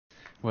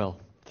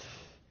Well,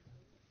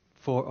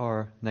 for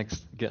our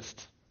next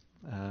guest,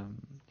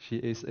 she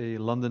is a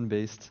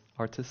London-based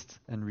artist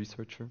and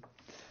researcher.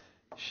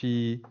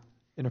 She,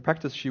 in her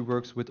practice, she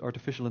works with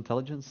artificial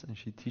intelligence and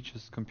she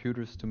teaches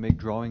computers to make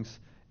drawings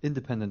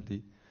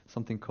independently,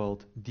 something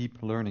called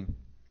deep learning.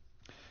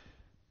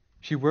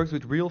 She works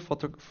with real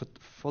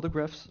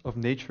photographs of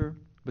nature,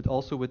 but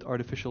also with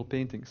artificial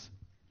paintings.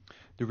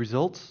 The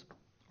results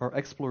are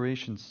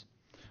explorations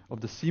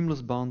of the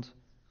seamless bond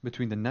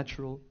between the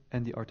natural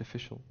and the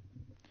artificial,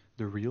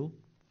 the real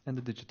and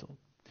the digital.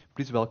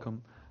 Please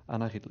welcome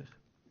Anna Ridler.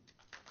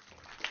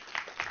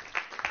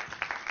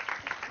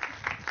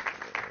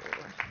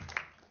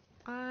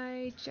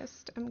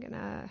 I'm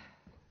gonna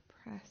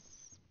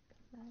press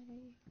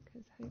play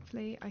because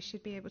hopefully I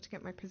should be able to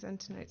get my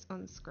presenter notes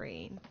on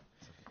screen.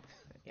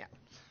 Yeah.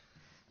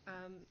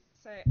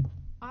 So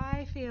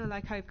I feel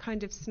like I've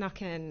kind of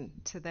snuck in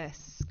to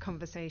this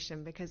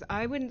conversation because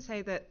I wouldn't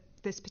say that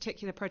this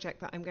particular project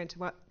that I'm going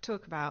to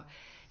talk about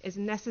is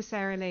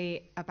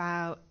necessarily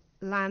about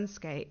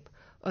landscape,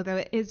 although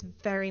it is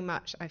very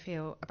much, I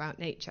feel, about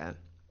nature.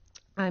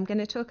 I'm going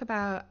to talk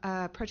about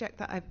a project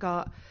that I've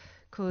got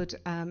called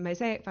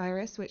Mosaic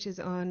Virus, which is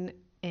on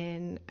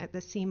at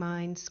the Sea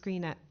Mine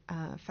Screenet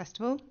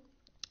Festival,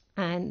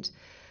 and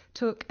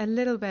talk a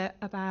little bit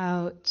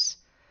about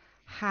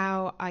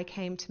how I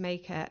came to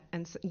make it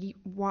and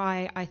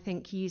why I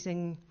think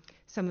using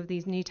some of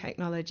these new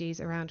technologies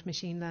around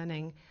machine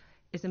learning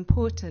is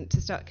important to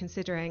start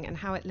considering, and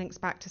how it links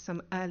back to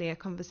some earlier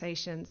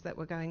conversations that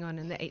were going on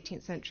in the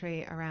 18th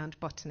century around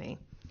botany.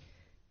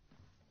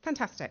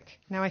 Fantastic.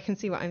 Now I can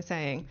see what I'm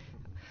saying.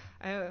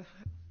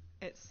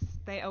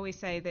 They always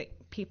say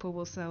that people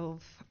will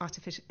solve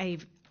artificial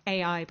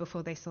AI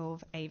before they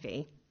solve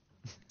AV.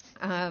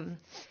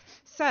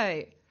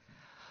 So,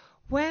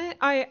 when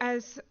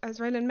as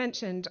Roland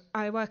mentioned,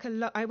 I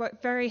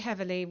work very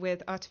heavily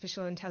with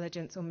artificial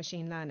intelligence or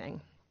machine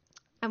learning.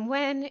 And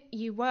when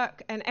you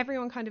work, and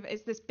everyone kind of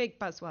is this big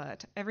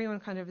buzzword, everyone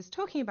kind of is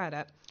talking about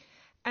it.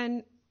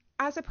 And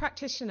as a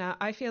practitioner,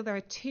 I feel there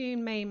are two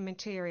main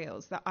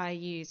materials that I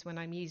use when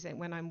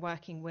I'm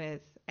working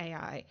with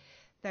AI.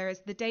 There is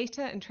the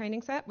data and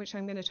training set, which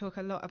I'm going to talk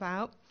a lot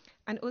about,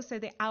 and also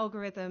the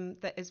algorithm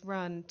that is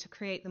run to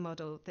create the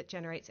model that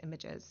generates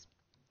images.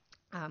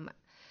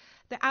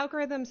 The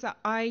algorithms that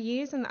I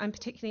use and that I'm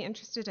particularly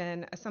interested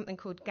in are something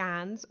called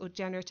GANs, or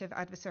Generative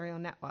Adversarial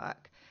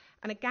Network.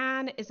 And a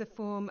GAN is a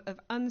form of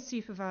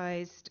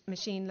unsupervised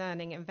machine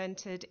learning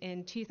invented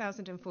in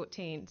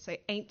 2014, so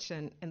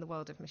ancient in the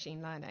world of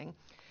machine learning,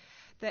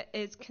 that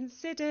is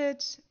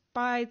considered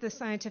by the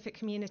scientific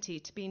community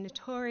to be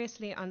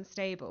notoriously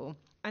unstable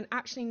and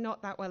actually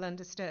not that well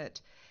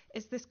understood.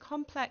 It's this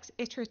complex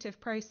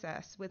iterative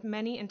process with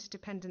many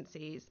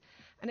interdependencies,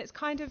 and it's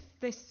kind of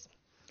this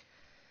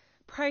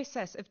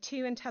process of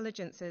two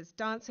intelligences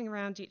dancing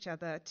around each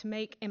other to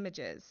make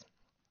images,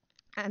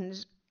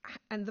 and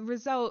the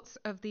results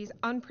of these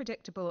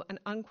unpredictable and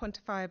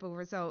unquantifiable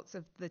results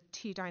of the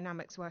two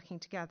dynamics working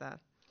together.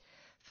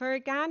 For a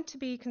GAN to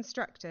be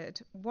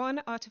constructed,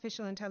 one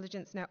artificial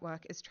intelligence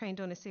network is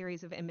trained on a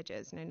series of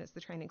images known as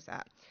the training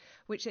set,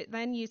 which it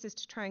then uses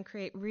to try and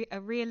create a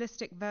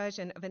realistic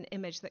version of an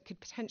image that could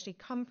potentially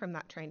come from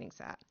that training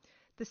set.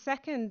 The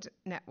second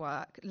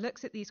network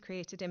looks at these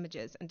created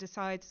images and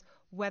decides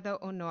whether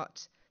or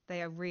not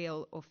they are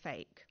real or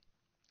fake,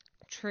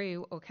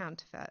 true or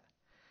counterfeit.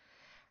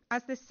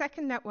 As the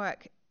second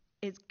network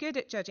is good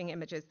at judging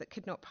images that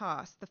could not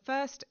pass, the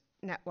first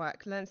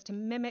network learns to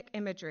mimic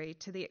imagery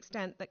to the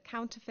extent that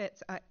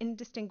counterfeits are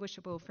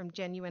indistinguishable from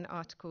genuine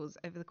articles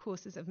over the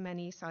courses of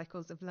many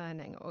cycles of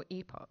learning or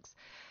epochs.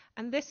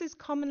 And this is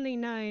commonly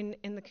known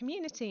in the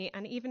community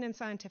and even in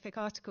scientific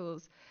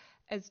articles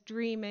as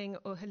dreaming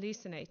or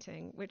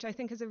hallucinating, which I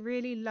think is a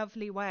really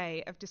lovely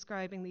way of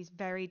describing these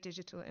very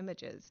digital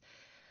images.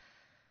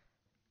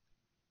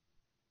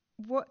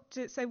 What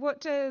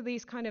do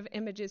these kind of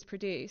images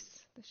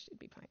produce? This should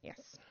be fine,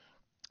 yes.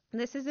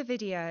 This is a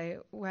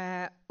video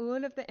where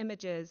all of the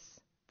images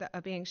that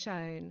are being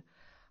shown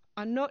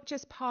are not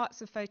just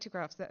parts of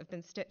photographs that have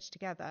been stitched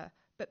together,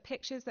 but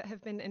pictures that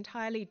have been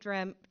entirely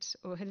dreamt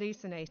or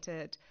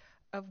hallucinated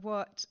of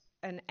what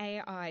an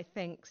AI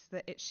thinks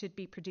that it should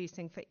be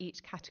producing for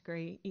each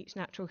category, each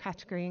natural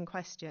category in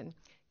question,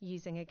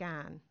 using a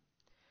GAN.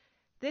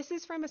 This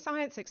is from a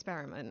science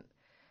experiment,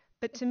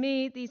 but to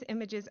me, these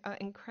images are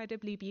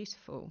incredibly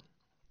beautiful.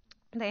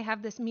 They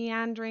have this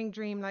meandering,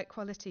 dreamlike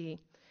quality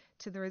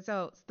to the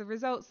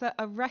results that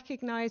are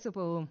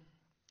recognizable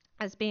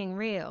as being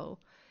real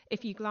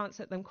if you glance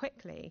at them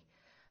quickly,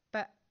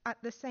 but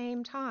at the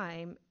same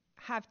time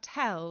have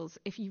tells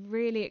if you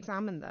really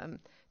examine them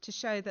to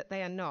show that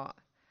they are not.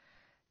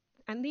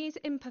 And these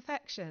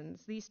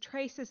imperfections, these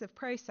traces of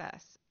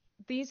process,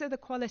 these are the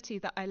quality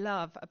that I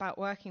love about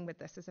working with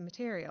this as a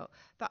material,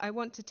 that I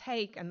want to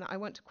take and that I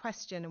want to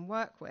question and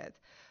work with.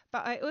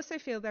 But I also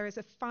feel there is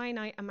a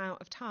finite amount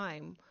of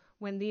time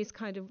when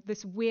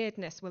this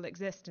weirdness will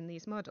exist in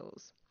these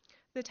models.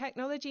 the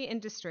technology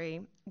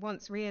industry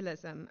wants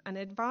realism, and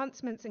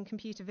advancements in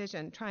computer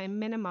vision try and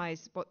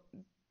minimize what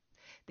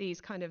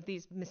these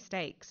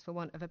mistakes, for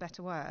want of a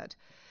better word.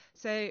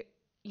 So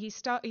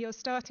you're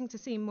starting to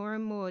see more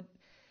and more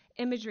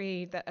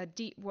imagery that are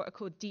what are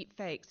called deep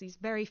fakes, these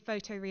very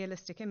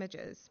photorealistic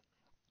images.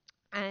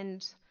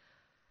 And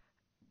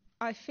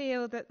I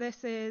feel that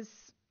this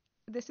is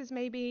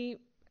maybe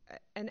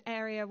an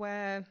area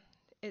where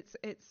it's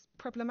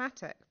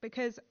problematic,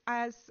 because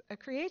as a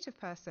creative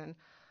person,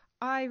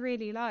 I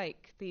really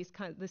like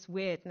this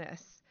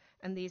weirdness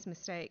and these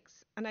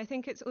mistakes. And I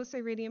think it's also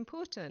really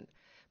important,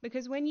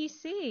 because when you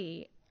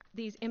see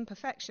these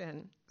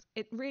imperfections,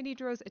 it really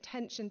draws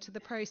attention to the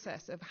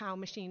process of how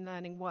machine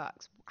learning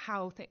works,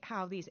 how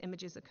these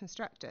images are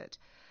constructed,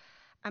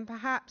 and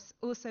perhaps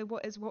also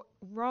what is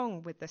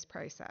wrong with this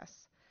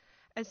process.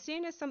 As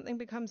soon as something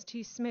becomes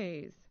too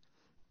smooth,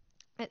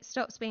 it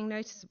stops being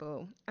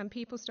noticeable, and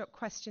people stop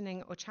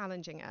questioning or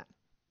challenging it.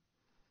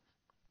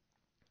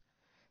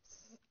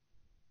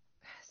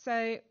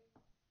 So,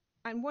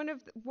 and one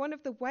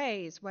of the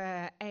ways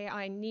where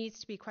AI needs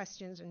to be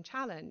questioned and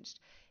challenged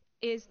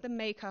is the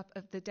makeup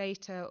of the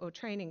data or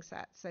training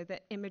set, so the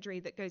imagery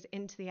that goes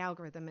into the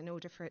algorithm in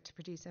order for it to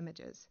produce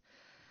images.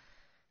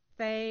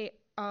 They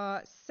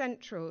are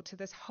central to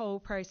this whole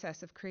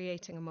process of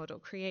creating a model,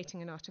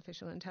 creating an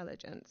artificial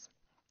intelligence.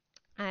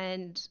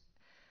 And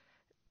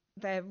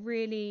they're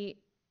really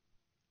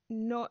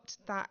not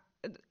that.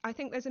 I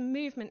think there's a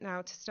movement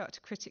now to start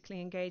to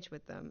critically engage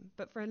with them,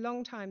 but for a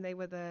long time they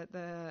were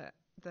the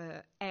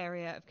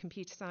area of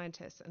computer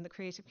scientists, and the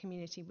creative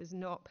community was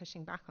not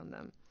pushing back on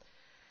them.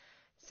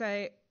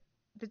 So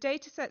the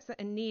data sets that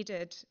are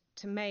needed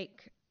to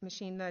make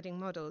machine learning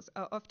models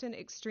are often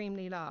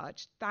extremely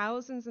large,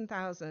 thousands and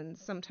thousands,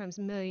 sometimes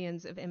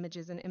millions of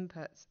images and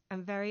inputs,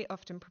 and very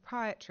often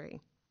proprietary.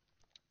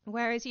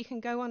 Whereas you can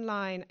go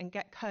online and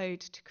get code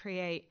to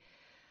create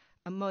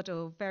a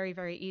model very,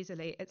 very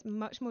easily, it's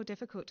much more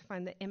difficult to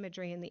find the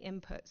imagery and the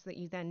inputs that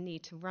you then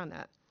need to run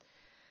it.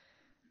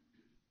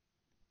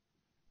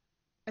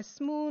 A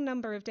small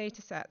number of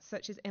data sets,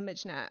 such as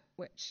ImageNet,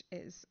 which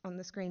is on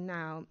the screen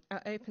now,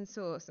 are open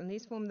source, and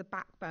these form the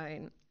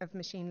backbone of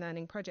machine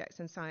learning projects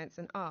in science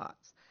and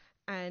arts.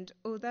 And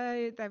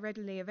although they're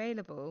readily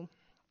available,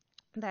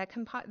 they're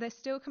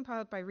still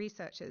compiled by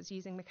researchers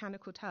using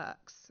Mechanical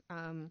Turks.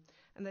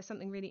 And there's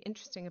something really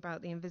interesting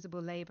about the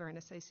invisible labor and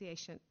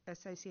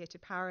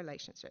associated power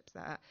relationships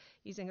there,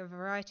 using a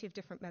variety of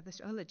different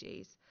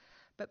methodologies.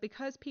 But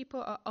because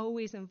people are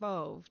always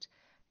involved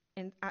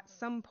at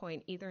some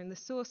point, either in the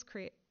source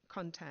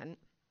content,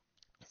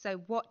 so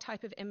what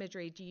type of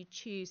imagery do you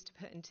choose to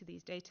put into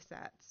these data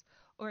sets,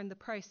 or in the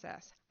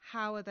process,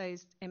 how are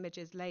those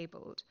images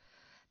labeled,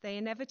 they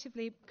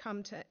inevitably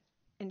come to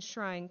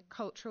enshrine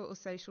cultural or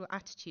social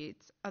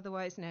attitudes,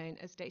 otherwise known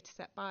as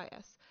dataset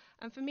bias.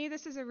 And for me,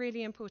 this is a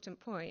really important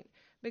point,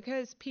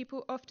 because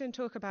people often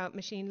talk about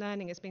machine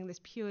learning as being this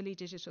purely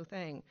digital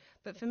thing.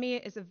 But for me,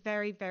 it is a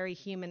very, very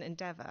human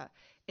endeavor.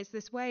 It's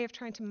this way of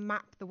trying to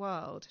map the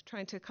world,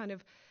 trying to kind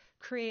of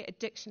create a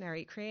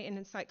dictionary, create an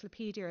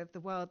encyclopedia of the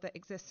world that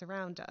exists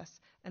around us,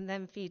 and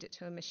then feed it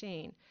to a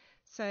machine.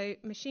 So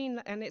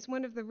and it's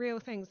one of the real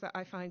things that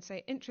I find so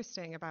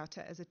interesting about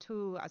it as a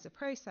tool, as a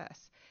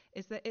process,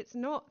 is that it's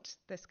not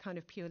this kind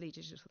of purely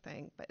digital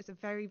thing, but it's a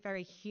very,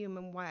 very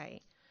human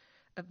way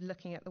of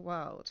looking at the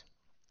world.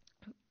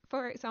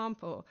 For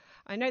example,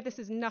 I know this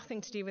has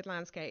nothing to do with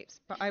landscapes,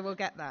 but I will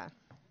get there.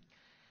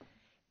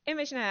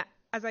 ImageNet,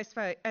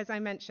 as I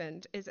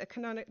mentioned, is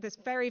this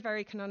very,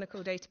 very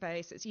canonical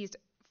database. It's used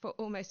for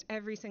almost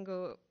every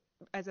single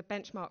as a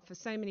benchmark for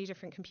so many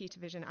different computer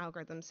vision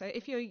algorithms. So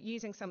if you're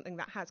using something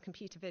that has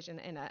computer vision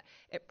in it,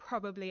 it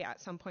probably at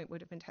some point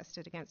would have been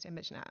tested against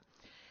ImageNet.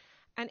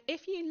 And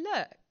if you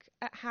look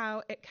at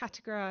how it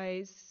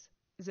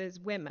categorizes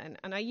women,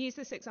 and I use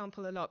this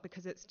example a lot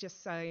because it's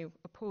just so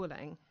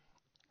appalling,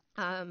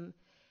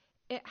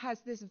 it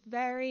has this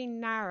very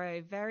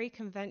narrow, very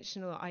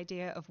conventional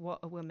idea of what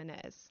a woman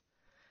is.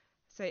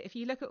 So if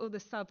you look at all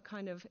the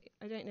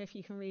I don't know if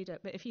you can read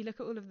it, but if you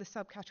look at all of the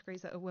subcategories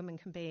that a woman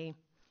can be,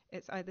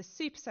 it's either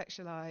super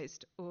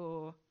sexualized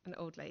or an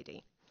old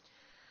lady.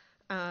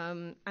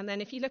 And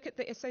then if you look at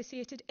the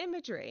associated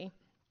imagery,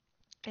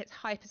 it's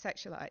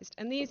hypersexualized.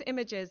 And these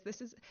images,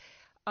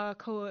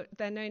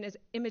 they're known as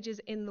images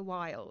in the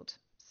wild.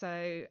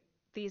 So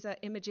these are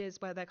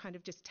images where they're kind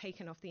of just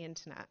taken off the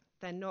internet.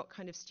 They're not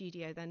kind of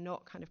studio, they're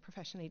not kind of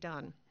professionally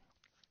done.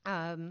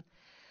 And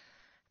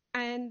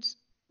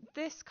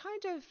this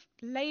kind of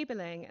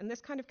labeling and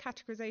this kind of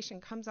categorization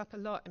comes up a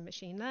lot in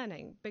machine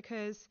learning,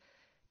 because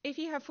if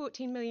you have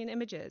 14 million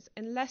images,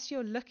 unless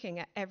you're looking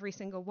at every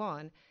single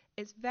one,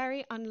 it's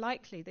very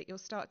unlikely that you'll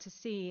start to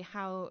see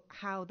how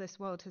this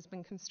world has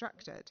been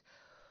constructed.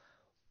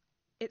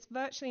 It's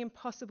virtually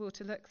impossible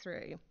to look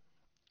through.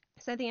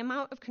 So the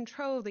amount of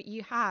control that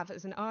you have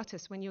as an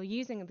artist when you're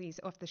using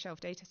these off-the-shelf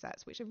data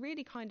sets, which are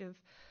really kind of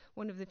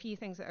one of the few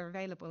things that are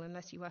available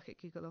unless you work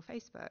at Google or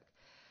Facebook,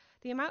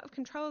 the amount of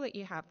control that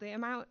you have, the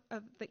amount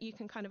that you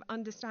can kind of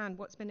understand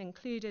what's been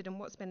included and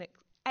what's been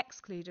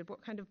excluded,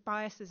 what kind of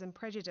biases and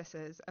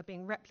prejudices are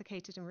being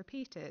replicated and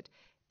repeated,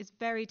 is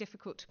very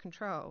difficult to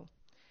control.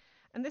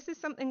 And this is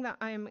something that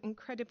I'm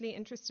incredibly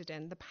interested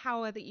in, the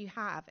power that you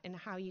have in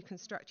how you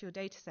construct your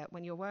data set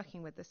when you're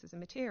working with this as a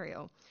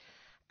material.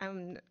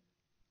 And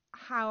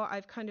how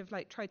I've kind of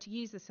like tried to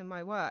use this in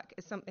my work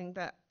is something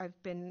that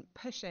I've been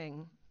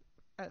pushing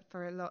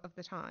for a lot of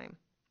the time.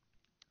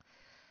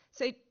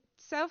 So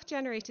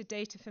self-generated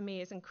data for me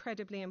is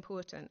incredibly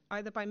important,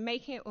 either by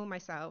making it all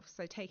myself,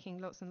 so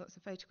taking lots and lots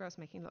of photographs,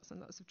 making lots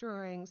and lots of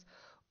drawings,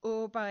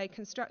 or by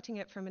constructing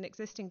it from an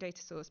existing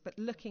data source, but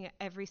looking at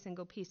every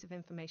single piece of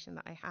information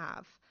that I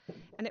have.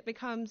 And it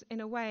becomes,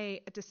 in a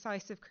way, a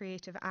decisive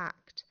creative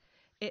act.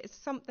 It's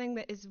something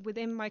that is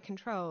within my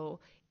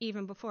control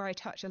even before I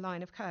touch a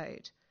line of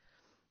code.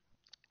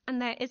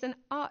 And there is an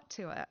art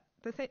to it.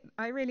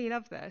 I really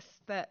love this,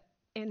 that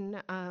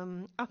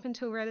up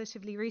until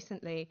relatively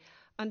recently,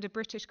 under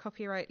British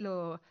copyright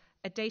law,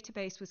 a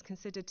database was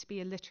considered to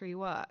be a literary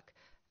work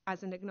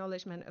as an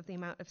acknowledgement of the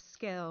amount of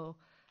skill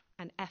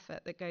and effort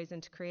that goes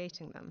into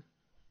creating them.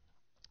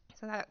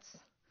 So that's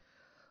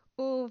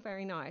all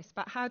very nice.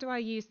 But how do I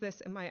use this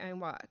in my own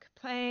work?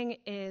 Playing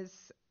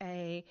is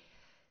a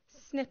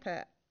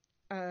snippet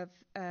of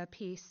a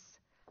piece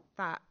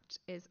that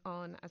is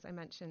on, as I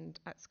mentioned,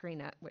 at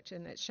ScreenNet,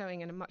 and it's showing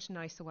in a much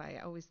nicer way.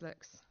 It always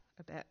looks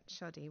a bit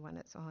shoddy when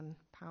it's on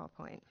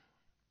PowerPoint.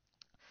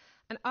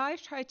 And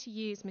I've tried to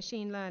use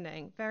machine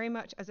learning very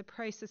much as a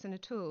process and a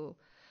tool,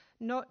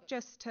 not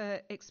just to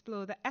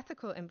explore the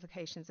ethical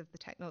implications of the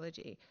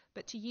technology,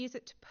 but to use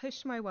it to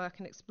push my work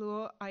and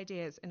explore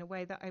ideas in a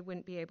way that I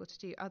wouldn't be able to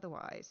do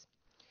otherwise.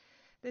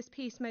 This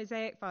piece,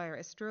 Mosaic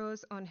Virus,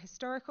 draws on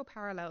historical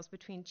parallels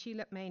between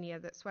tulip mania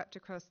that swept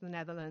across the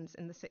Netherlands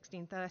in the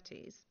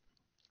 1630s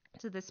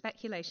to the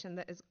speculation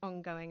that is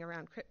ongoing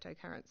around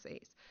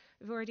cryptocurrencies.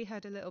 We've already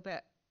heard a little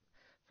bit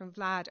from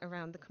Vlad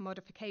around the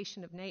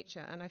commodification of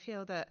nature, and I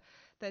feel that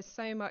there's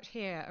so much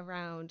here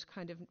around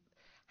kind of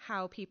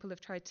how people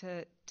have tried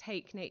to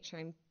take nature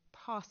and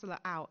parcel it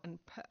out and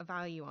put a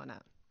value on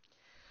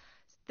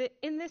it.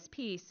 In this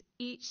piece,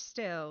 each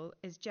still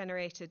is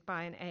generated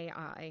by an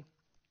AI,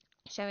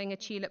 showing a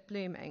tulip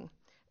blooming,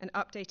 an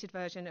updated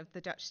version of the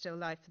Dutch still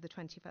life for the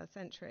 21st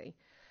century.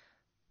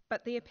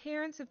 But the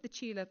appearance of the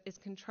tulip is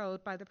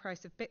controlled by the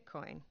price of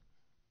Bitcoin.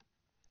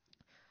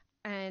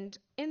 And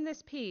in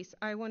this piece,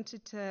 I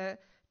wanted to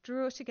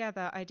draw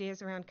together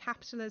ideas around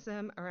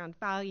capitalism, around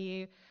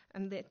value,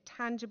 and the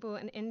tangible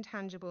and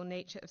intangible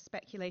nature of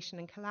speculation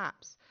and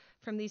collapse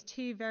from these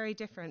two very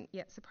different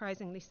yet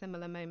surprisingly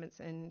similar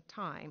moments in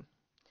time.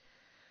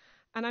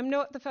 And I'm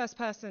not the first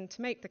person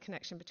to make the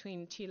connection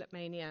between tulip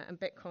mania and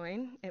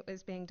Bitcoin. It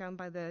was being done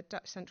by the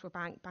Dutch Central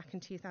Bank back in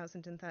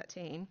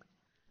 2013.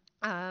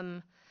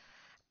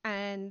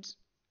 And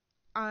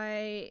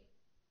I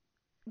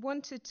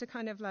wanted to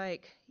kind of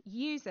like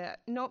use it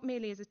not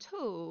merely as a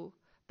tool,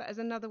 but as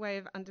another way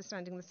of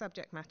understanding the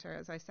subject matter,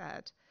 as I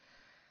said.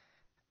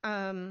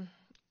 The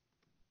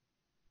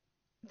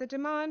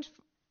demand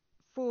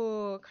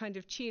for kind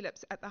of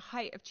tulips at the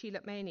height of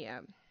tulip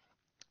mania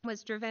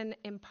was driven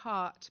in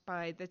part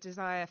by the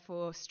desire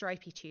for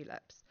stripy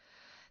tulips.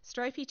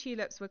 Stripy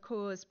tulips were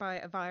caused by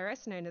a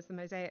virus known as the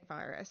Mosaic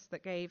virus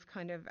that gave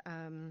kind of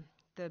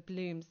the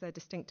blooms their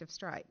distinctive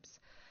stripes.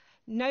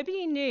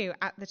 Nobody knew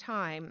at the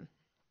time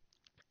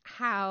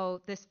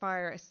how this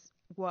virus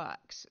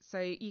worked. So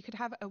you could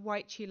have a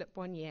white tulip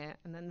one year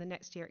and then the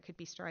next year it could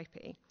be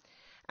stripy.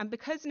 And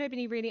because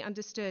nobody really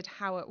understood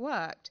how it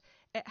worked,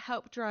 it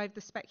helped drive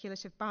the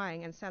speculative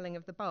buying and selling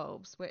of the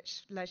bulbs,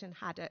 which legend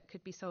had it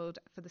could be sold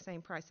for the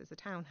same price as a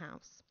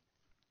townhouse.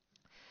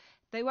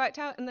 They worked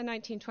out in the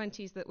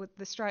 1920s that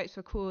the stripes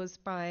were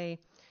caused by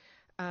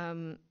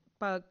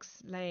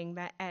bugs laying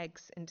their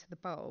eggs into the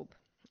bulb,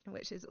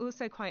 which is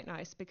also quite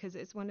nice because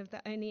it's one of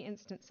the only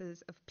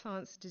instances of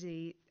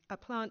a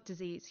plant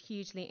disease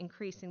hugely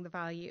increasing the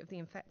value of the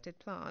infected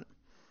plant.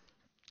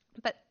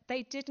 But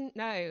they didn't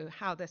know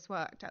how this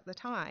worked at the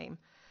time.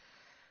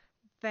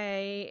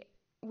 They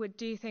would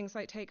do things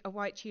like take a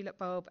white tulip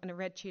bulb and a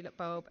red tulip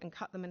bulb and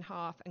cut them in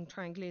half and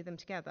try and glue them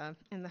together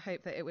in the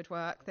hope that it would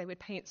work. They would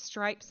paint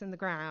stripes in the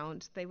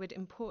ground. They would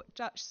import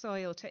Dutch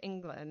soil to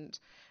England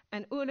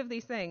and all of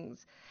these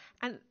things.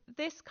 And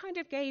this kind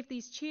of gave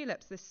these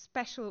tulips this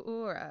special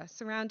aura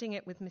surrounding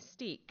it with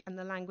mystique and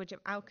the language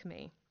of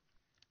alchemy.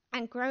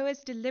 And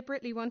growers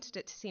deliberately wanted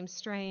it to seem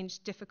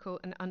strange,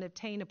 difficult, and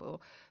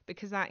unobtainable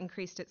because that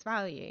increased its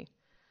value.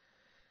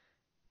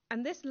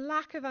 And this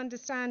lack of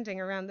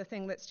understanding around the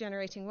thing that's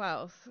generating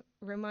wealth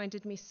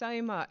reminded me so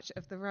much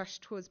of the rush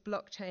towards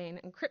blockchain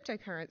and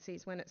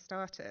cryptocurrencies when it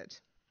started.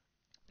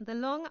 The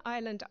Long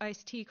Island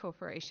Iced Tea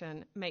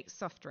Corporation makes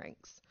soft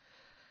drinks,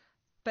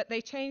 but they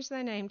changed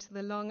their name to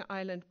the Long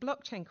Island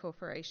Blockchain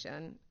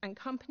Corporation, and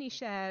company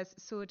shares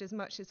soared as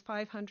much as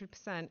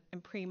 500%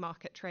 in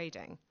pre-market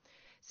trading.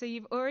 So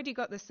you've already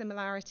got the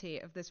similarity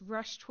of this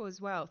rush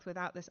towards wealth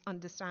without this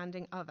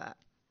understanding of it.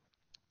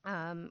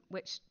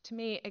 Which to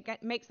me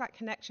makes that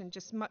connection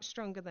just much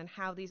stronger than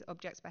how these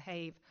objects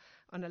behave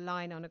on a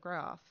line on a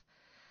graph.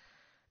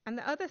 And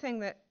the other thing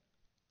that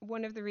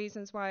one of the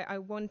reasons why I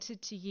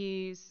wanted to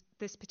use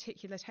this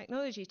particular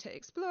technology to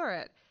explore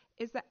it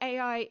is that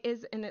AI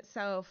is in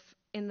itself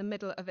in the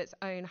middle of its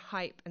own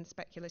hype and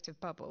speculative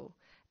bubble.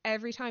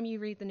 Every time you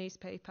read the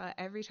newspaper,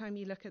 every time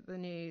you look at the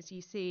news,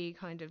 you see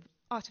kind of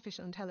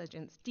artificial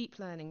intelligence, deep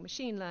learning,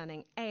 machine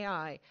learning,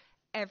 AI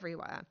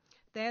everywhere.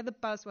 They're the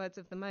buzzwords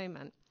of the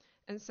moment.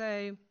 And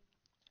so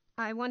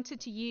I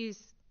wanted to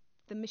use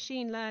the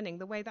machine learning,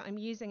 the way that I'm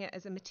using it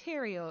as a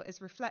material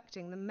is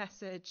reflecting the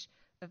message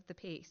of the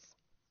piece.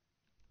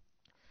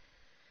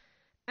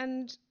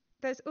 And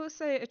there's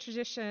also a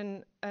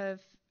tradition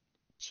of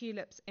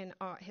tulips in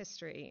art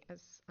history,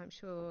 as I'm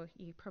sure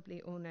you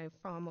probably all know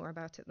far more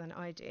about it than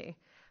I do.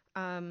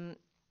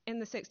 In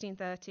the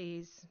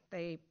 1630s,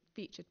 they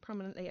featured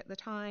prominently at the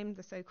time,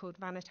 the so-called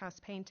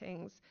vanitas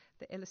paintings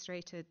that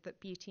illustrated that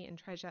beauty and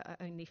treasure are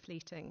only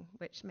fleeting,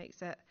 which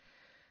makes it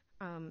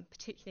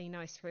particularly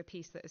nice for a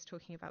piece that is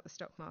talking about the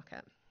stock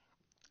market.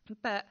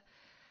 But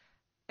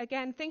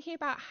again, thinking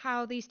about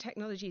how these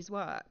technologies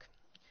work,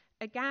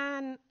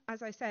 again,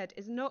 as I said,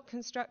 is not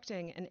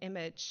constructing an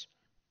image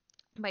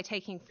by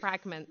taking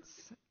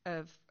fragments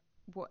of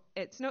what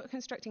it's not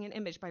constructing an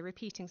image by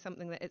repeating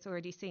something that it's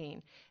already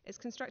seen. It's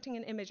constructing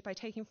an image by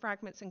taking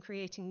fragments and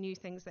creating new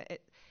things that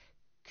it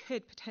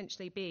could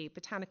potentially be,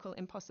 botanical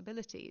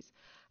impossibilities.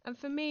 And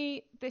for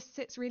me, this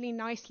sits really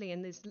nicely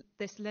in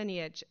this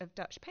lineage of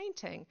Dutch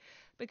painting,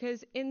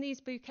 because in these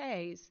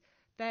bouquets,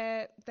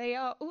 they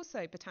are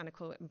also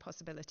botanical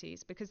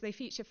impossibilities because they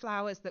feature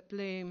flowers that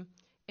bloom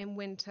in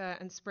winter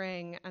and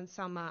spring and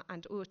summer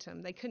and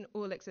autumn. They couldn't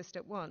all exist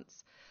at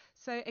once.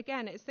 So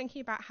again, it's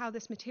thinking about how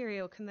this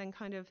material can then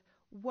kind of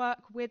work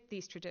with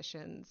these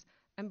traditions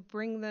and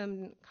bring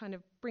them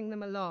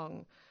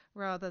along,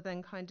 rather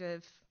than kind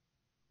of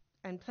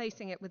and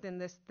placing it within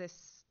this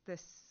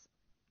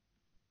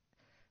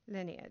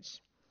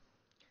lineage.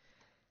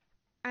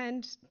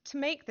 And to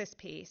make this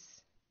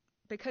piece,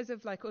 because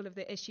of like all of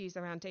the issues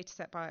around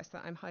dataset bias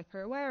that I'm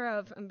hyper aware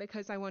of, and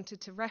because I wanted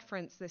to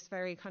reference this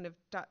very kind of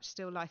Dutch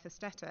still life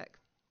aesthetic,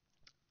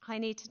 I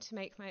needed to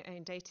make my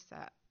own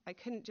dataset. I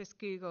couldn't just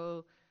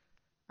Google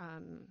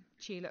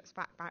tulips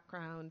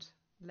background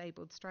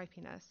labeled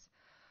stripiness.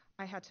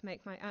 I had to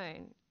make my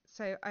own.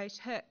 So I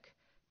took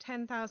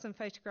 10,000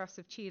 photographs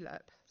of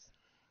tulips,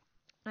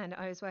 and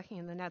I was working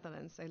in the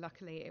Netherlands, so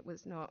luckily it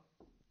was not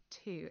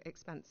too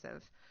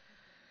expensive.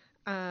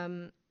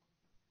 And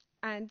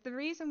the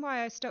reason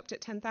why I stopped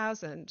at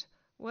 10,000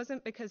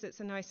 wasn't because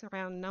it's a nice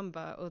round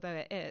number, although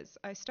it is.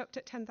 I stopped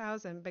at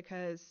 10,000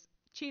 because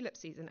tulip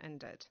season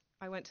ended.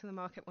 I went to the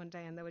market one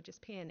day and there were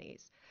just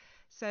peonies.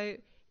 So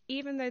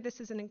even though this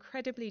is an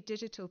incredibly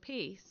digital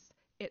piece,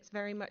 it's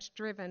very much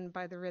driven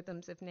by the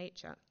rhythms of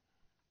nature.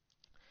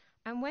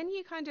 And when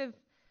you kind of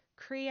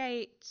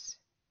create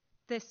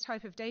this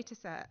type of data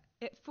set,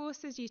 it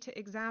forces you to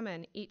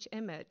examine each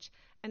image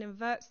and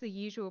inverts the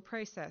usual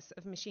process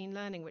of machine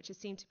learning, which is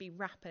seen to be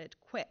rapid,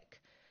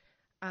 quick.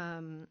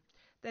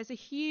 There's a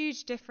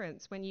huge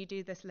difference when you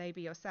do this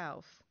labor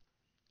yourself.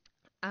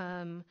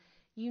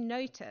 You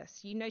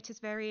notice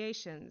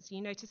variations,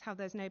 you notice how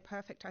there's no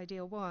perfect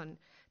ideal one,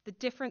 the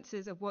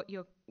differences of what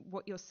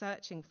you're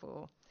searching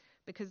for,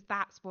 because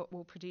that's what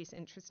will produce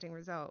interesting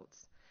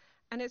results.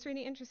 And it's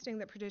really interesting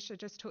that Pradisha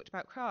just talked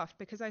about craft,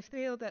 because I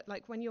feel that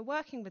like when you're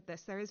working with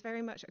this, there is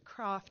very much a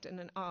craft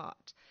and an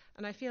art.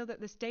 And I feel that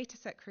this data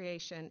set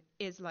creation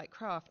is like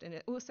craft. And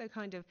it also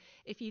kind of,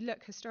 if you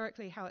look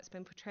historically how it's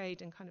been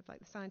portrayed in kind of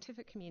like the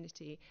scientific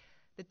community,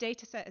 the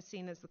data set is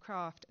seen as the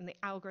craft and the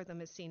algorithm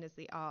is seen as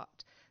the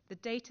art. The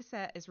data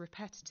set is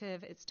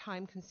repetitive, it's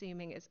time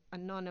consuming, it's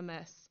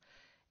anonymous.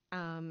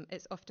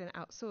 It's often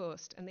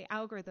outsourced, and the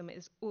algorithm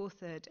is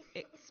authored,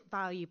 it's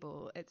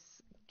valuable,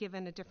 it's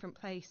given a different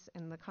place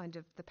in the kind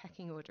of the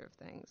pecking order of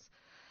things.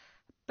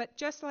 But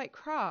just like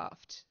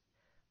craft,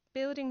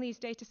 building these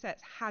data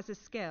sets has a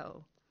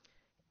skill.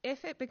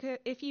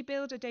 If you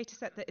build a data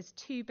set that is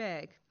too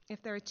big,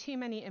 if there are too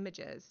many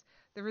images,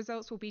 the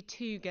results will be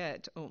too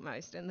good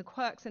almost, and the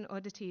quirks and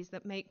oddities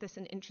that make this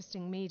an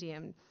interesting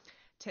medium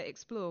to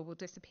explore will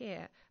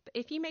disappear. But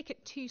if you make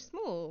it too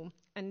small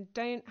and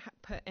don't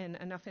put in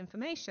enough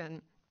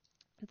information,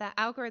 that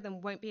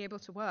algorithm won't be able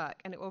to work,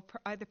 and it will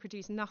either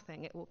produce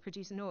nothing, it will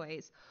produce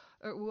noise,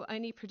 or it will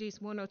only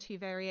produce one or two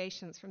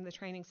variations from the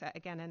training set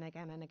again and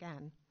again and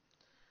again.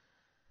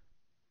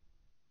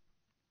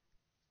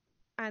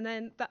 And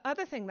then the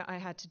other thing that I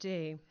had to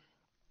do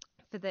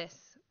for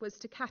this was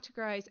to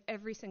categorize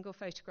every single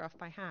photograph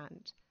by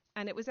hand.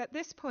 And it was at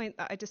this point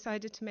that I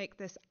decided to make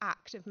this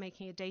act of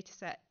making a data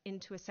set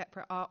into a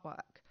separate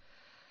artwork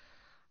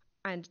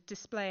and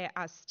display it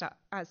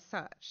as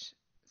such.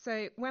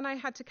 So when I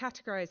had to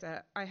categorize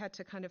it, I had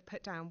to kind of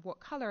put down what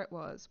color it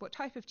was, what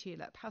type of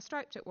tulip, how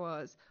striped it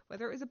was,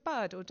 whether it was a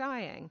bud or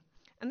dying.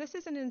 And this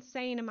is an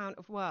insane amount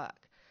of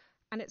work.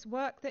 And it's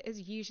work that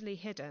is usually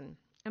hidden.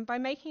 And by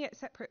making it a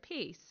separate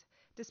piece,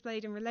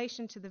 displayed in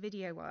relation to the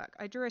video work,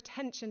 I drew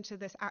attention to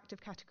this act of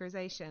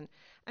categorization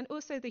and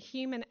also the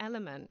human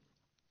element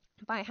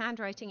by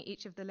handwriting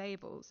each of the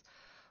labels.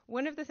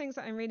 One of the things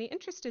that I'm really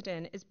interested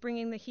in is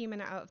bringing the human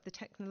out of the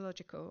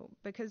technological,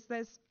 because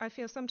I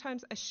feel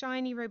sometimes a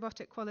shiny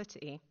robotic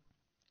quality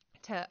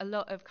to a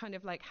lot of kind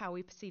of like how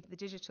we perceive the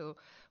digital,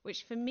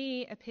 which for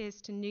me appears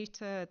to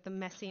neuter the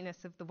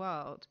messiness of the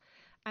world.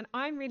 And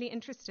I'm really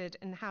interested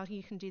in how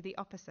you can do the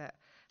opposite,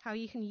 how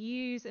you can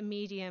use a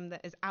medium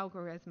that is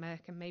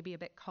algorithmic and maybe a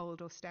bit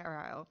cold or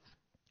sterile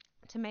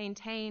to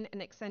maintain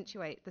and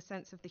accentuate the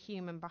sense of the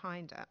human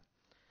behind it.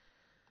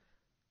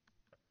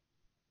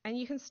 And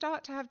you can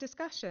start to have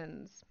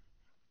discussions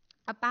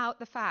about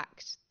the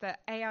fact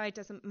that AI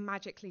doesn't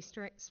magically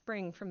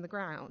spring from the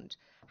ground,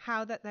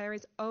 how that there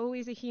is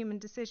always a human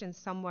decision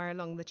somewhere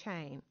along the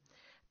chain,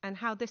 and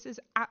how this is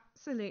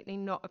absolutely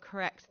not a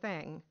correct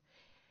thing.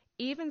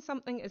 Even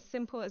something as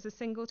simple as a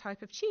single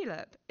type of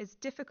tulip is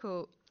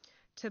difficult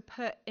to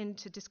put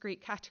into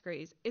discrete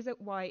categories. Is it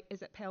white?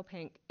 Is it pale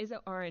pink? Is it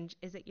orange?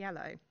 Is it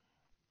yellow?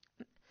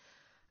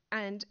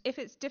 And if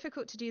it's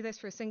difficult to do this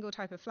for a single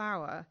type of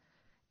flower,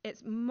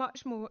 it's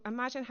much more,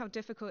 imagine how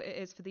difficult it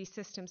is for these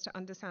systems to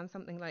understand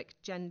something like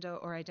gender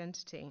or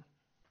identity.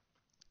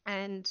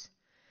 And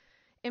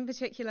in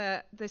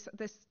particular, this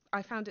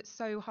I found it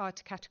so hard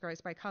to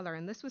categorize by color.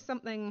 And this was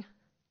something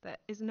that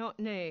is not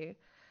new.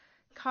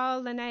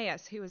 Carl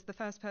Linnaeus, who was the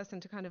first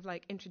person to kind of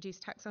like introduce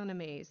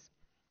taxonomies,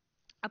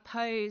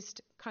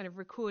 opposed kind of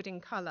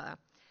recording color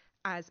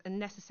as a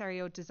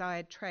necessary or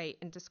desired trait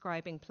in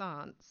describing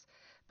plants,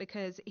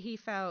 because he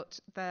felt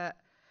that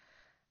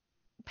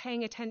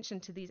paying attention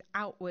to these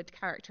outward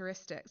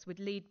characteristics would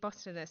lead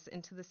botanists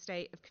into the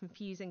state of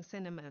confusing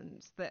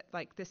synonyms that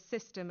like this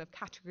system of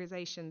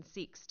categorization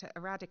seeks to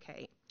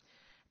eradicate.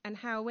 And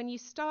how when you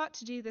start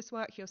to do this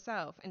work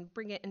yourself and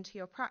bring it into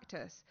your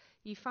practice,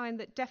 you find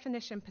that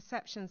definition,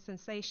 perception,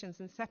 sensations,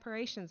 and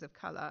separations of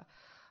color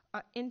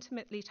are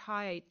intimately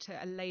tied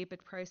to a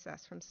labored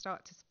process from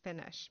start to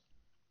finish.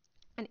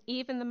 And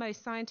even the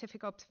most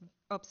scientific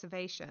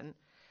observation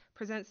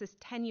presents this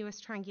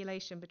tenuous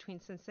triangulation between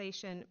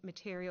sensation,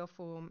 material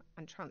form,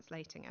 and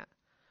translating it.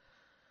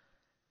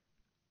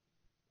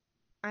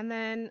 And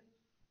then,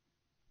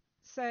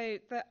 so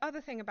the other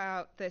thing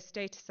about this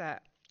data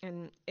set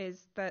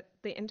is that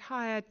the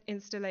entire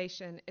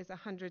installation is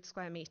 100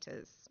 square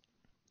meters.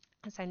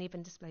 It's only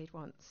been displayed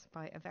once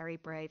by a very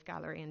brave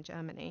gallery in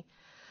Germany.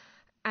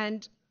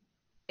 And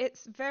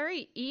it's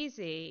very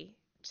easy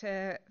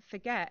to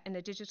forget in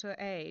a digital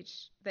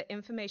age that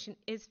information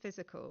is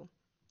physical,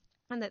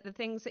 and that the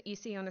things that you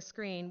see on a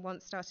screen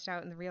once started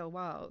out in the real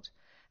world.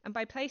 And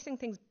by placing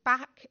things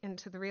back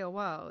into the real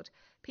world,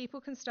 people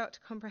can start to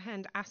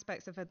comprehend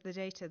aspects of the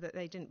data that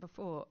they didn't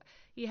before.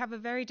 You have a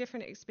very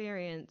different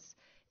experience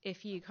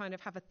if you kind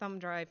of have a thumb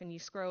drive and you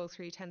scroll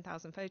through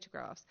 10,000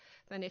 photographs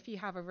than if you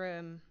have a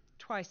room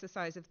twice the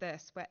size of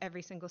this where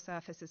every single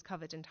surface is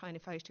covered in tiny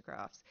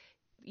photographs.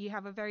 You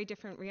have a very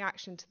different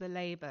reaction to the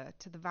labor,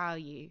 to the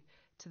value,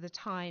 to the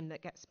time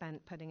that gets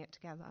spent putting it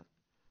together.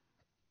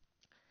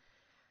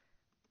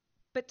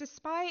 But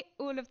despite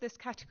all of this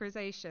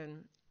categorization,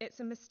 it's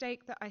a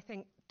mistake that I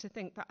think to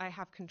think that I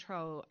have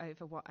control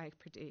over what I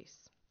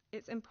produce.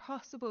 It's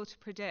impossible to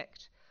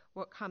predict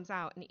what comes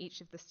out in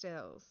each of the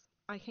stills.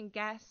 I can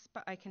guess,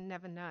 but I can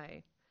never know.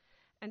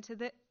 And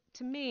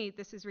to me,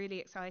 this is really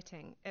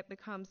exciting. It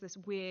becomes this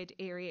weird,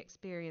 eerie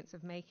experience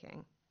of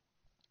making.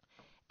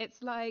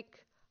 It's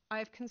like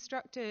I've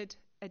constructed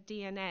a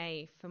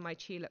DNA for my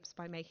tulips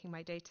by making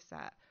my data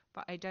set,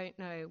 but I don't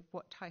know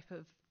what type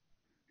of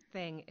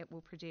thing it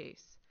will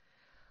produce.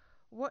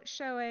 What's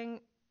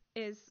showing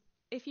is,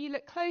 if you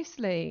look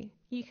closely,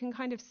 you can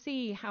kind of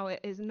see how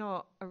it is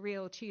not a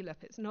real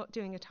tulip. It's not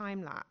doing a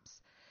time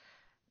lapse.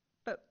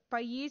 But by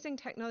using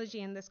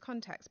technology in this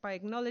context, by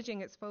acknowledging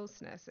its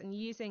falseness and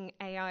using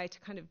AI to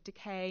kind of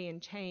decay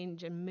and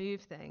change and move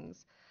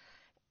things,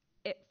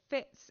 it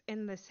fits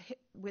in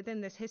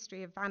within this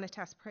history of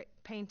vanitas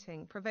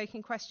painting,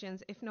 provoking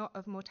questions, if not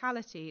of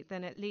mortality,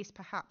 then at least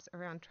perhaps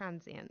around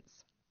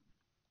transience.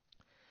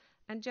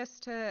 And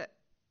just to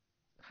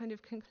kind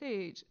of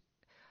conclude,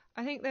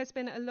 I think there's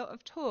been a lot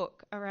of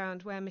talk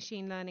around where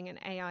machine learning and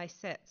AI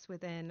sits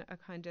within a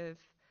kind of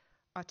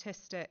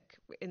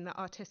in the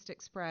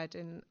artistic spread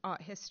in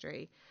art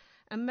history.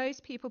 And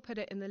most people put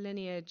it in the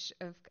lineage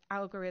of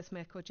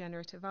algorithmic or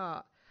generative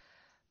art.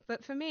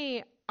 But for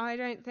me, I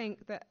don't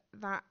think that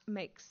that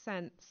makes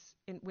sense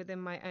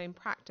within my own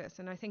practice.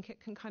 And I think it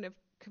can kind of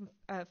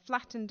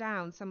flatten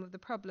down some of the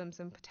problems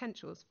and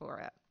potentials for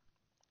it.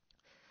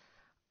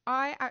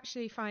 I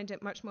actually find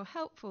it much more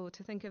helpful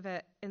to think of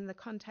it in the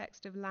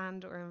context of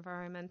land or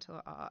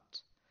environmental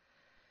art.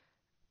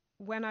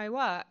 When I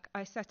work,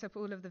 I set up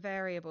all of the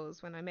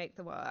variables when I make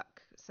the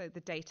work, so the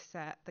data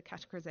set, the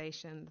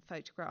categorization, the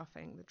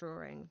photographing, the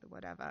drawing, the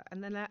whatever,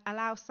 and then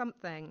allow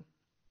something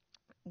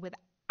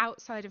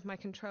outside of my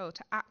control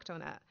to act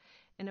on it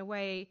in a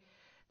way.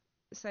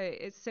 So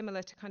it's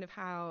similar to kind of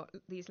how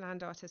these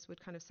land artists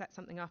would kind of set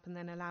something up and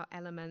then allow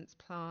elements,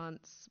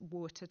 plants,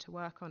 water to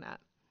work on it.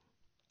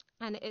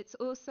 And it's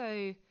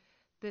also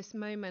this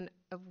moment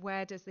of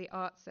where does the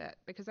art sit?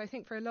 Because I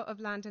think for a lot of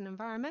land and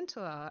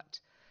environmental art,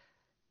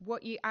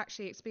 what you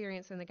actually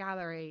experience in the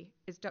gallery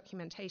is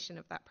documentation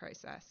of that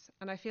process.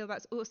 And I feel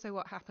that's also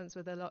what happens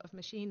with a lot of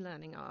machine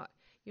learning art.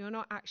 You're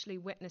not actually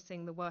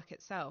witnessing the work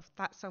itself.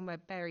 That's somewhere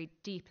buried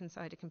deep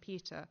inside a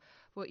computer.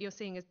 What you're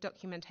seeing is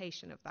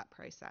documentation of that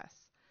process.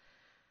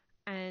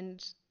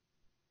 And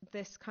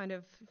this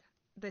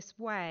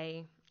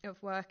way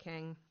of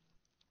working,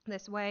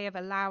 this way of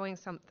allowing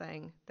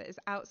something that is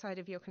outside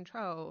of your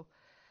control,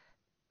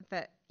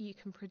 that you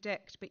can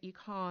predict but you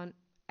can't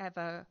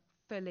ever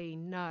fully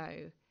know,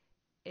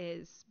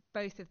 is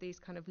both of these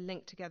kind of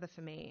linked together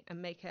for me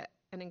and make it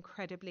an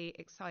incredibly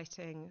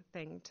exciting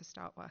thing to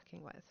start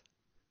working with.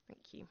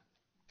 Thank you.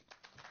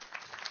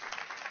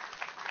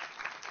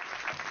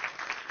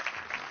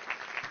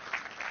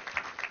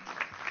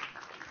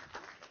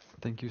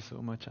 Thank you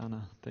so much,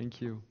 Anna.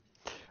 Thank you.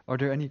 Are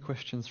there any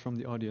questions from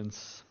the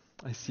audience?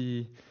 I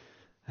see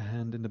a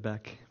hand in the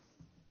back.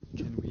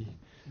 Can we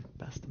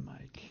pass the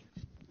mic?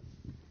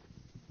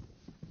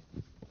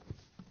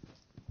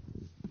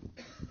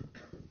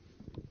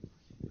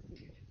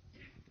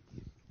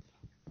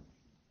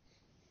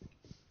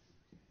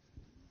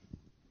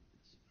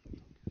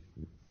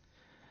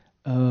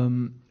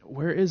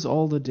 Where is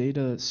all the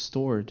data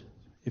stored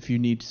if you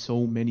need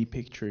so many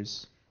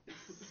pictures?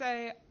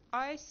 So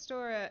I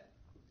store it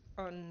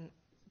on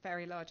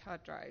very large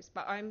hard drives,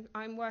 but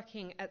I'm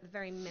working at the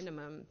very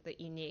minimum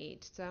that you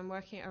need. So I'm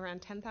working at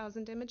around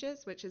 10,000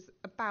 images, which is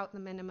about the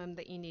minimum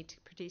that you need to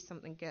produce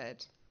something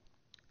good.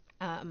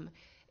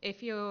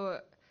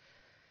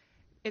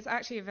 It's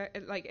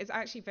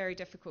actually very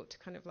difficult to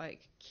kind of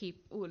like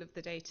keep all of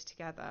the data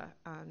together,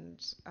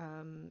 and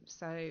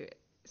so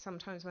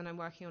sometimes when I'm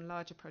working on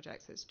larger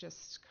projects, it's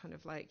just kind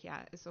of like,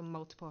 it's on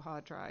multiple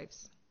hard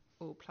drives,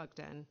 all plugged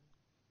in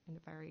a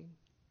very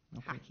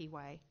hacky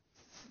way.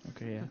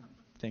 Okay, yeah.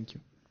 Thank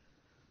you.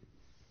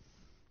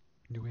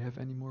 Do we have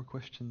any more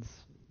questions?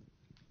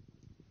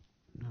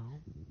 No?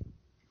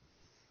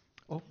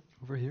 Oh,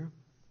 over here.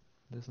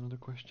 There's another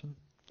question.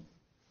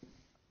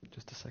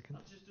 Just a second.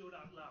 I'll just do it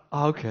out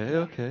loud.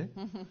 Okay.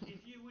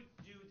 If you would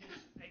do this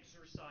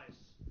exercise,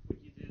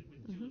 what you did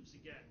with tulips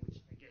again,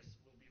 which I guess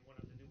will be one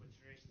of the new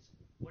iterations,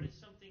 what is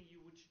something you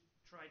would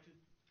try to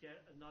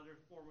get another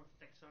form of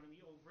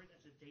taxonomy over it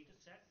as a data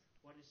set?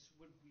 What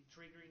would be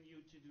triggering you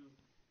to do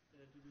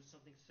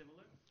something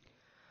similar?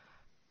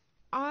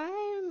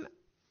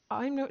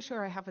 I'm not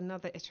sure I have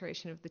another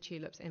iteration of the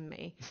tulips in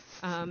me,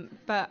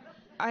 but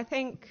I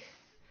think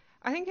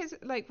it's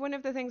like one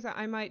of the things that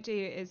I might do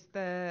is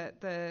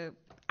the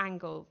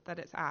angle that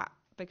it's at,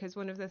 because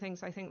one of the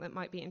things I think that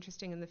might be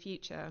interesting in the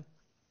future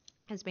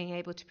is being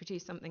able to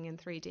produce something in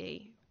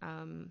 3D,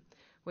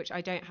 which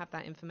I don't have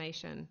that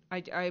information.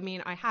 I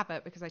mean, I have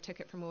it because I took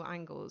it from all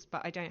angles,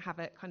 but I don't have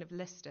it kind of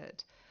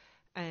listed.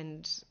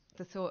 And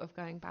the thought of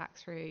going back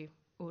through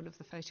all of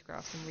the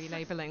photographs and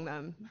relabeling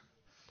them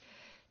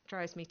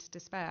drives me to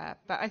despair.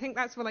 But I think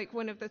that's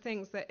one of the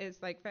things that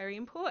is like very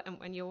important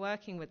when you're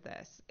working with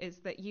this, is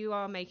that you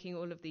are making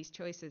all of these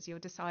choices. You're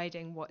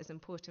deciding what is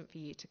important for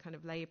you to kind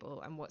of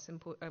label and what's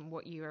important and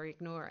what you are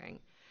ignoring.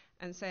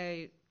 And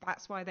so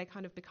that's why they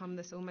kind of become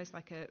this almost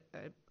like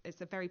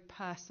it's a very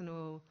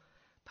personal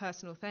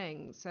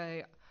thing.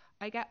 So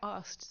I get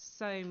asked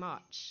so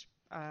much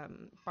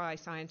by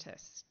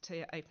scientists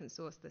to open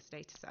source this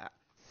data set.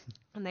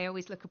 And they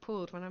always look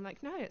appalled when I'm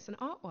like, no, it's an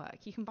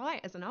artwork. You can buy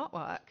it as an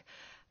artwork.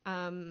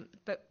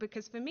 But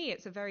because for me,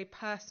 it's a very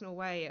personal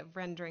way of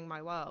rendering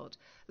my world.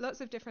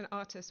 Lots of different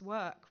artists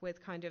work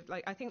with kind of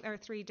like, I think there are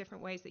 3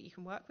 different ways that you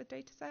can work with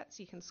data sets.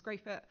 You can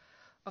scrape it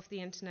off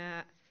the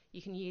internet.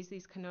 You can use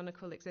these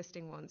canonical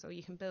existing ones, or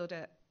you can build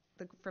it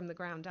from the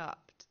ground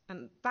up.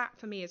 And that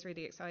for me is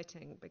really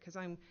exciting, because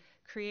I'm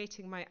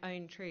creating my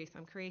own truth.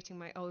 I'm creating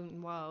my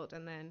own world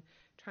and then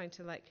trying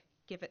to like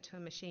give it to a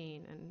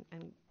machine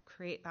and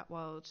create that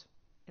world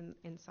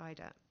inside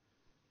it.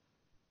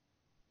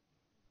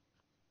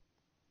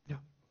 Yeah.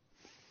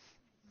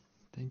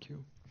 Thank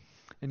you.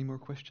 Any more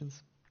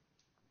questions?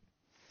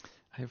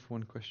 I have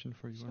one question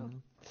for you, Sure.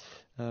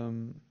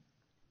 Anna.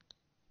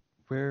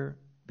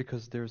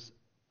 Because there's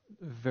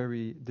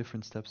very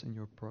different steps in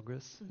your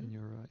progress, in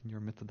your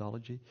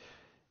methodology,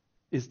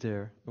 is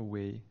there a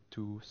way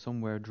to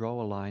somewhere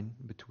draw a line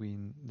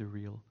between the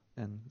real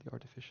and the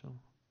artificial?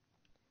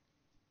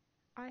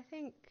 I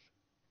think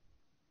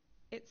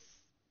it's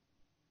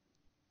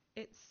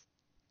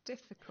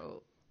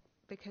difficult,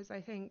 because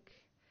I think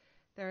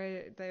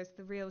there's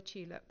the real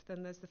tulip,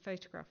 then there's the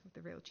photograph of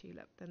the real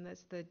tulip, then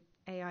there's the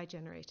AI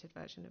generated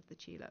version of the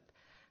tulip,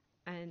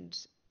 and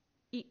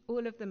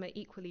all of them are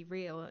equally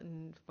real,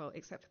 and well,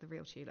 except for the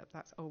real tulip,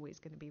 that's always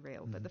going to be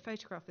real. But the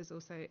photograph is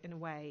also in a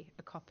way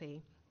a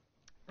copy,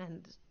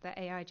 and the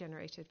AI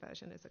generated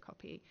version is a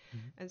copy.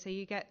 And so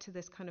you get to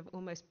this kind of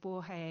almost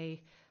Borges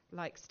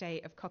like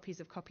state of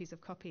copies of copies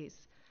of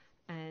copies.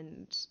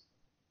 And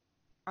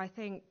I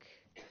think,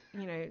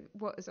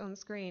 what is on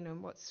screen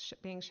and what's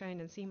being shown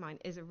in CMind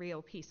is a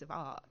real piece of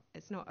art.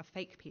 It's not a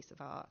fake piece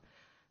of art.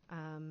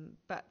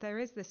 But there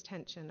is this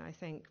tension, I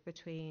think,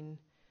 between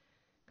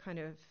kind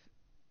of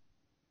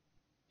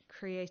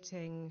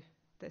creating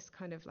this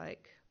kind of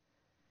like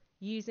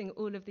using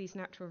all of these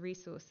natural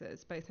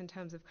resources, both in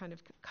terms of kind of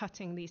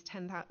cutting these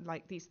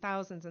these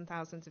thousands and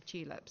thousands of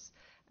tulips,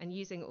 and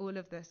using all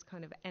of this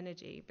kind of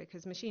energy,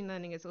 because machine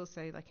learning is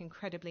also like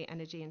incredibly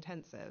energy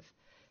intensive,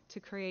 to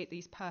create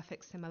these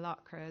perfect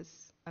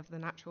simulacras of the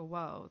natural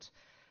world,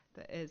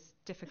 that is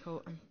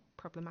difficult and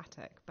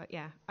problematic. But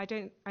yeah, I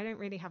don't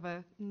really have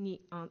a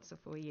neat answer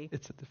for you.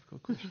 It's a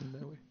difficult question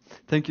that way.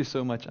 Thank you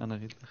so much, Anna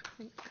Ridler.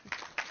 Thank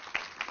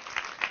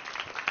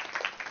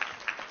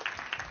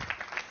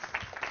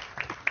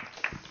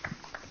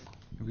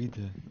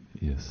you.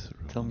 Yes.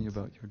 Tell me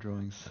about your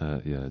drawings.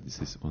 Yeah, this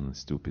is one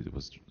stupid. It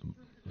was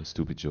a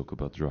stupid joke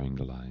about drawing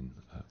the line.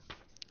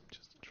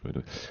 Just try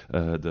to.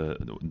 The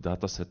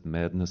dataset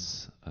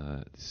madness.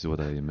 This is what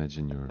I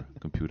imagine your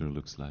computer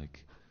looks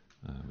like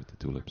with the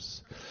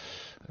tulips.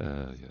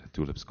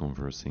 Tulips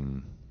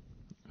conversing.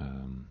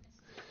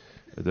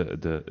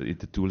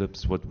 The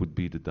tulips. What would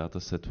be the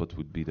dataset? What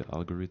would be the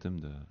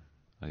algorithm?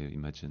 I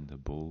imagine the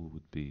ball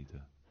would be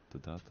the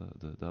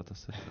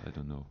dataset. I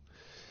don't know.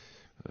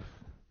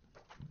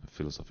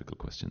 Philosophical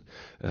question.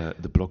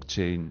 The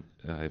blockchain,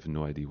 I have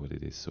no idea what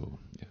it is, so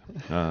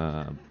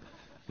yeah.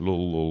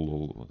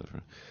 Lol,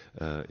 whatever.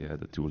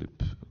 The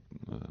tulip,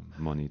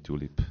 money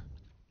tulip,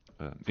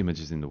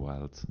 images in the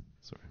wild.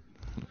 Sorry.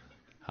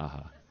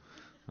 Haha,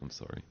 I'm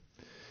sorry.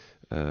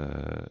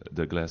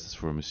 The glasses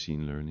for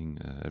machine learning,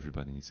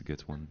 everybody needs to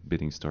get one.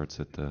 Bidding starts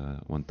at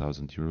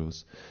 1,000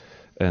 euros.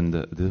 And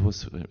there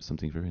was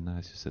something very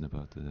nice you said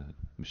about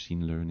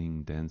machine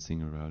learning,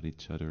 dancing around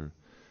each other.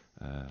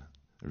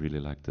 I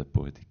really like the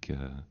poetic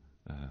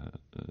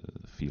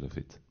feel of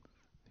it.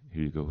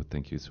 Here you go.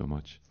 Thank you so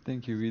much.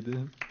 Thank you,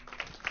 Ridler.